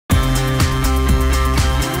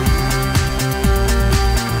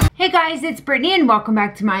Hey guys, it's Brittany and welcome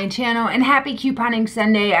back to my channel and happy couponing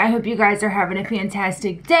Sunday. I hope you guys are having a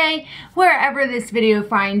fantastic day wherever this video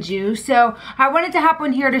finds you. So I wanted to hop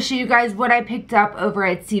on here to show you guys what I picked up over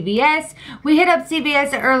at CVS. We hit up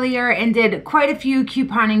CVS earlier and did quite a few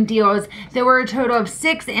couponing deals. There were a total of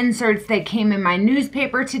 6 inserts that came in my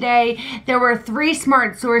newspaper today. There were 3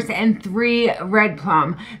 Smart Source and 3 Red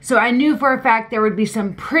Plum. So I knew for a fact there would be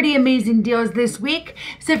some pretty amazing deals this week.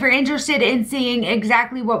 So if you're interested in seeing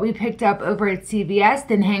exactly what we picked up over at CVS,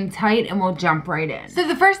 then hang tight and we'll jump right in. So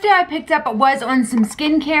the first deal I picked up was on some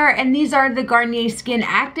skincare, and these are the Garnier Skin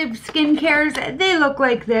Active Skincares. They look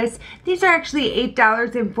like this. These are actually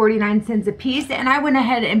 $8.49 a piece, and I went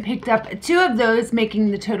ahead and picked up 2 of those,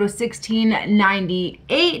 making the total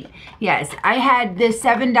 $16.98. Yes, I had this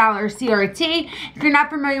 $7 CRT. If you're not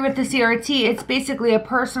familiar with the CRT, it's basically a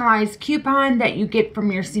personalized coupon that you get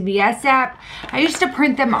from your CVS app. I used to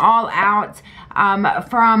print them all out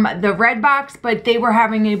from the red box, but they were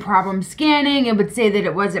having a problem scanning. It would say that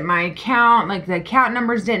it wasn't my account, like the account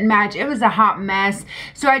numbers didn't match. It was a hot mess.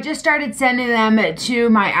 So I just started sending them to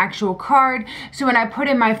my actual card. So when I put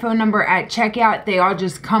in my phone number at checkout, they all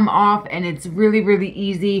just come off and it's really, really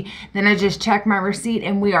easy. Then I just check my receipt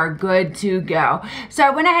and we are good to go. So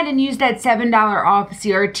I went ahead and used that $7 off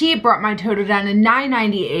CRT, brought my total down to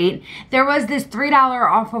 $9.98. There was this $3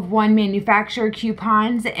 off of 1 manufacturer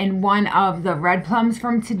coupons and 1 of the Red Plums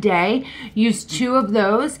from today. Used 2 of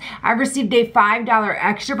those. I received a $5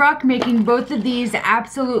 extra buck, making both of these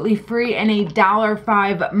absolutely free, and a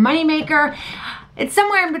 $1.05 moneymaker. It's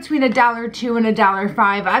somewhere in between $1.02 and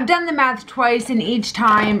 $1.05. I've done the math twice, and each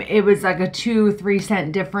time it was like a 2-3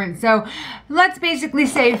 cent difference. So let's basically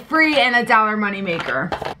say free and a $1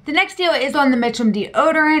 moneymaker. The next deal is on the Mitchum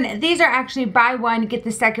deodorant. These are actually buy one, get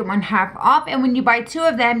the second one half off. And when you buy 2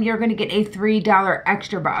 of them, you're going to get a $3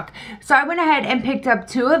 extra buck. So I went ahead and picked up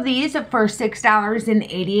 2 of these for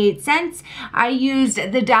 $6.88. I used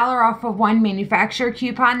the $1 off of 1 manufacturer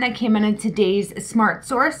coupon that came in today's Smart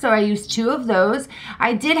Source. So I used 2 of those.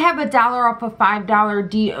 I did have a $1 off of $5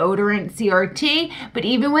 deodorant CRT, but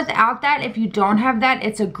even without that, if you don't have that,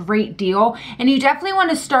 it's a great deal. And you definitely want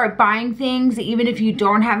to start buying things even if you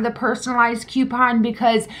don't have the personalized coupon,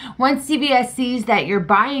 because once CVS sees that you're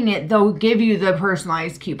buying it, they'll give you the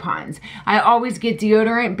personalized coupons. I always get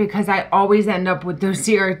deodorant because I always end up with those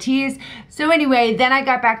CRTs. So anyway, then I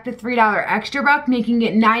got back the $3 extra buck, making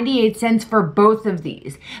it 98 cents for both of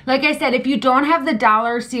these. Like I said, if you don't have the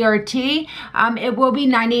 $1 CRT, it will be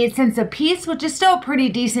 98 cents a piece, which is still a pretty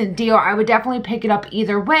decent deal. I would definitely pick it up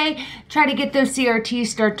either way. Try to get those CRTs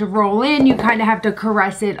start to roll in. You kind of have to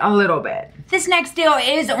caress it a little bit. This next deal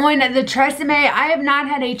is on the Tresemme. I have not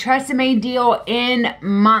had a Tresemme deal in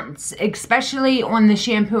months, especially on the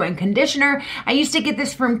shampoo and conditioner. I used to get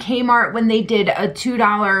this from Kmart when they did a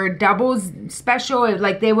 $2 doubles special.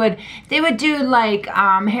 Like they would do like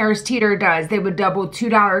Harris Teeter does. They would double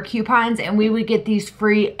 $2 coupons, and we would get these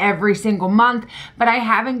free every single month. But I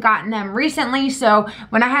haven't gotten them recently, so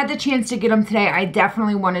when I had the chance to get them today, I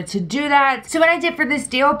definitely wanted to do that. So what I did for this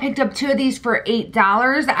deal, picked up 2 of these for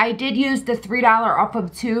 $8. I did use the $3 off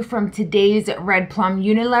of 2 from today's Red Plum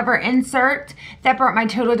Unilever insert. That brought my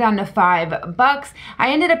total down to $5. I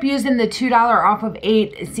ended up using the $2 off of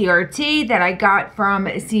 8 CRT that I got from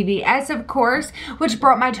CVS, of course, which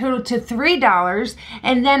brought my total to $3.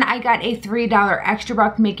 And then I got a $3 extra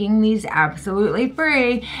buck, making these absolutely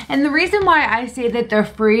free. And the reason why I say that they're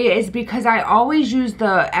free is because I always use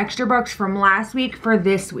the extra bucks from last week for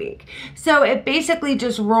this week. So it basically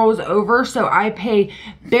just rolls over, so I pay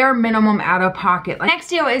bare minimum out of pocket. Next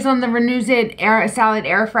deal is on the Renuzit Salad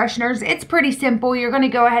Air Fresheners. It's pretty simple. You're going to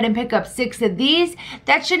go ahead and pick up 6 of these.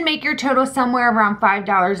 That should make your total somewhere around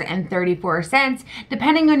 $5.34.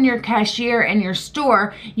 Depending on your cashier and your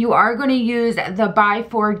store, you are going to use the buy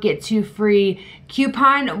 4 get 2 free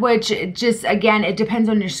coupon, which just, again, it depends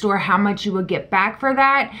on your store how much you will get back for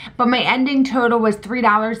that. But my ending total was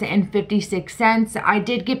 $3.56. I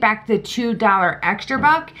did get back the $2 extra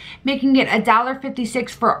buck, making it $1.56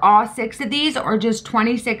 for all 6 of these, or just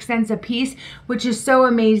 26 cents a piece, which is so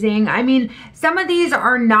amazing. I mean, some of these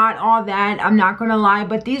are not all that, I'm not gonna lie,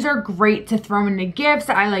 but these are great to throw into gifts.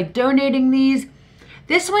 I like donating these.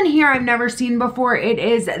 This one here I've never seen before. It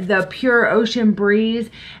is the Pure Ocean Breeze.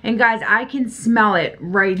 And guys, I can smell it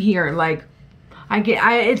right here. Like,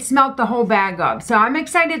 it smelled the whole bag up. So I'm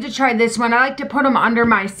excited to try this one. I like to put them under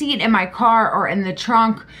my seat in my car or in the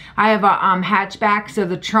trunk. I have a hatchback, so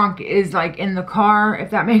the trunk is like in the car, if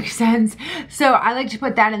that makes sense. So I like to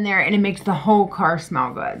put that in there, and it makes the whole car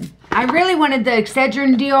smell good. I really wanted the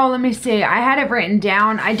Excedrin deal. Let me see. I had it written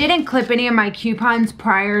down. I didn't clip any of my coupons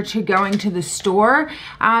prior to going to the store.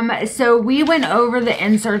 So we went over the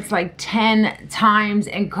inserts like 10 times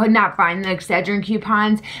and could not find the Excedrin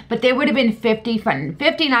coupons, but they would have been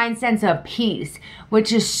 59 cents a piece,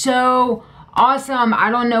 which is so awesome.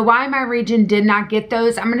 I don't know why my region did not get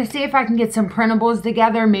those. I'm going to see if I can get some printables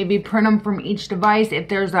together, maybe print them from each device if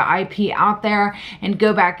there's an IP out there, and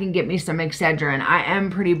go back and get me some Excedrin. I am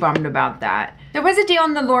pretty bummed about that. There was a deal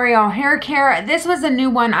on the L'Oreal hair care. This was a new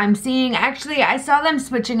one I'm seeing. Actually, I saw them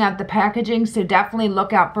switching out the packaging, so definitely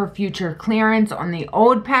look out for future clearance on the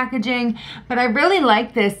old packaging. But I really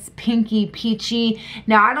like this pinky peachy.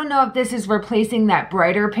 Now, I don't know if this is replacing that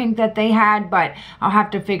brighter pink that they had, but I'll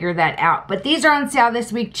have to figure that out. But these are on sale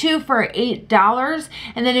this week, 2 for $8.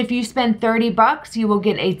 And then if you spend 30 bucks, you will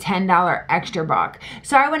get a $10 extra buck.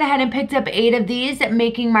 So I went ahead and picked up 8 of these,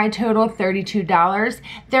 making my total $32.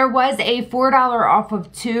 There was a $4 off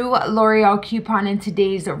of 2 L'Oreal coupon in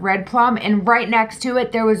today's Red Plum, and right next to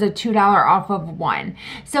it there was a $2 off of 1.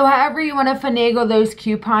 So however you want to finagle those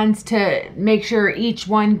coupons to make sure each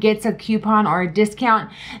one gets a coupon or a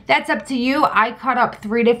discount, that's up to you. I cut up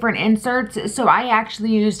 3 different inserts, so I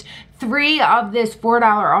actually used 3 of this $4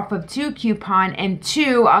 off of 2 coupon and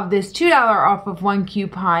 2 of this $2 off of 1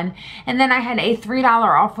 coupon, and then I had a $3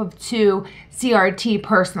 off of 2 CRT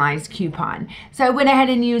personalized coupon. So I went ahead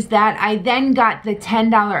and used that. I then got the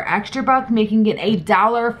 $10 extra buck, making it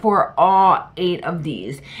 $1 for all 8 of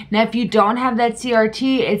these. Now, if you don't have that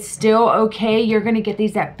CRT, it's still okay. You're gonna get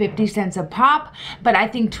these at 50 cents a pop, but I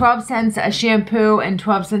think 12 cents a shampoo and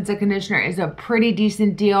 12 cents a conditioner is a pretty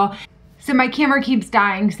decent deal. So my camera keeps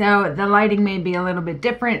dying, so the lighting may be a little bit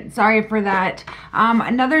different. Sorry for that.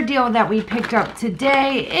 Another deal that we picked up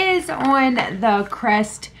today is on the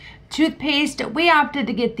Crest toothpaste. We opted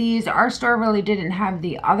to get these. Our store really didn't have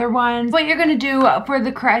the other ones. What you're going to do for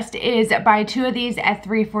the Crest is buy 2 of these at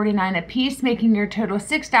 $3.49 a piece, making your total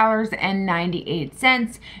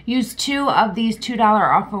 $6.98. Use 2 of these $2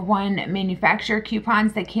 off of 1 manufacturer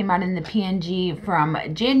coupons that came out in the PNG from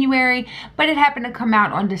January, but it happened to come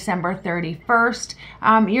out on December 31st.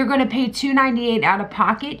 You're going to pay $2.98 out of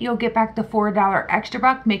pocket. You'll get back the $4 extra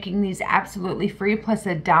buck, making these absolutely free, plus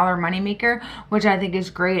a $1 moneymaker, which I think is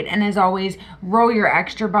great. And as always, roll your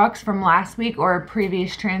extra bucks from last week or a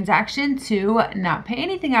previous transaction to not pay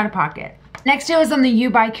anything out of pocket. Next deal is on the You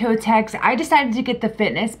by Kotex. I decided to get the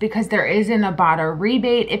fitness because there is an IBOTTA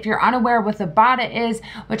rebate. If you're unaware what IBOTTA is,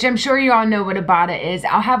 which I'm sure you all know what IBOTTA is,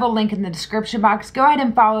 I'll have a link in the description box. Go ahead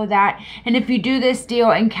and follow that. And if you do this deal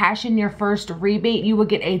and cash in your first rebate, you will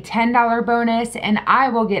get a $10 bonus and I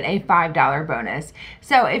will get a $5 bonus.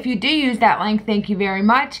 So if you do use that link, thank you very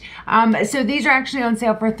much. So these are actually on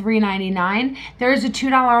sale for $3.99. There is a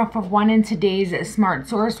 $2 off of 1 in today's Smart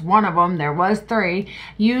Source. One of them, there was 3.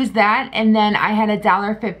 Use that, and then I had a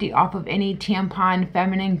 $1.50 off of any tampon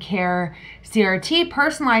feminine care CRT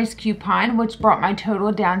personalized coupon, which brought my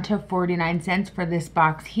total down to 49 cents for this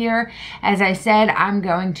box here. As I said, I'm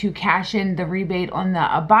going to cash in the rebate on the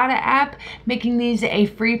IBOTTA app, making these a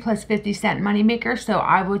free plus 50-cent moneymaker, so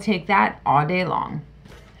I will take that all day long.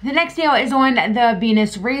 The next deal is on the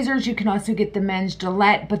Venus razors. You can also get the men's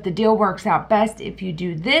Gillette, but the deal works out best if you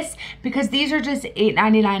do this because these are just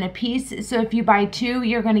 $8.99 a piece. So if you buy 2,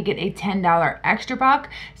 you're going to get a $10 extra buck.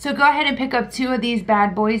 So go ahead and pick up 2 of these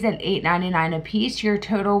bad boys at $8.99 a piece. Your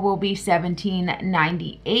total will be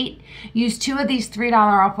 $17.98. Use 2 of these $3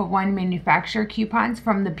 off of 1 manufacturer coupons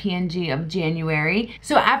from the PNG of January.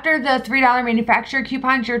 So after the $3 manufacturer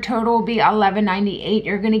coupons, your total will be $11.98.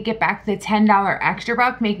 You're going to get back the $10 extra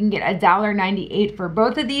buck, making it $1.98 for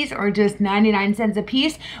both of these, or just 99 cents a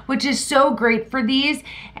piece, which is so great for these.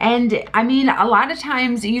 And I mean, a lot of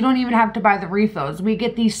times you don't even have to buy the refills. We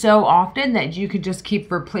get these so often that you could just keep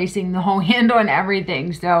replacing the whole handle and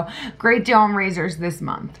everything. So great deal on razors this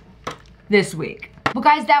week. Well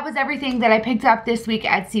guys, that was everything that I picked up this week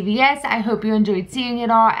at CVS. I hope you enjoyed seeing it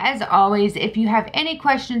all. As always, if you have any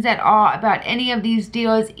questions at all about any of these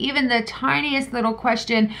deals, even the tiniest little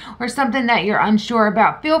question or something that you're unsure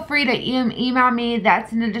about, feel free to email me.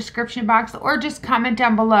 That's in the description box, or just comment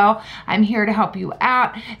down below. I'm here to help you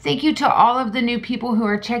out. Thank you to all of the new people who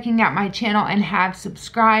are checking out my channel and have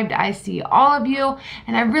subscribed. I see all of you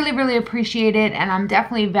and I really, really appreciate it. And I'm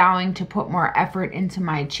definitely vowing to put more effort into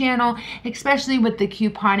my channel, especially with the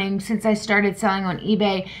couponing. Since I started selling on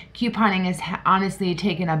eBay, couponing has honestly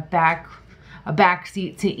taken a a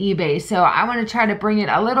backseat to eBay. So I want to try to bring it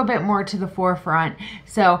a little bit more to the forefront.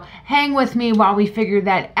 So hang with me while we figure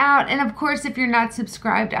that out. And of course, if you're not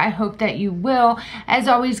subscribed, I hope that you will. As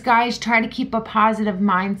always, guys, try to keep a positive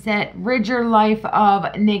mindset. Rid your life of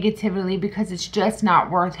negativity because it's just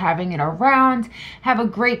not worth having it around. Have a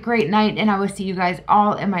great night, and I will see you guys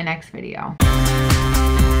all in my next video.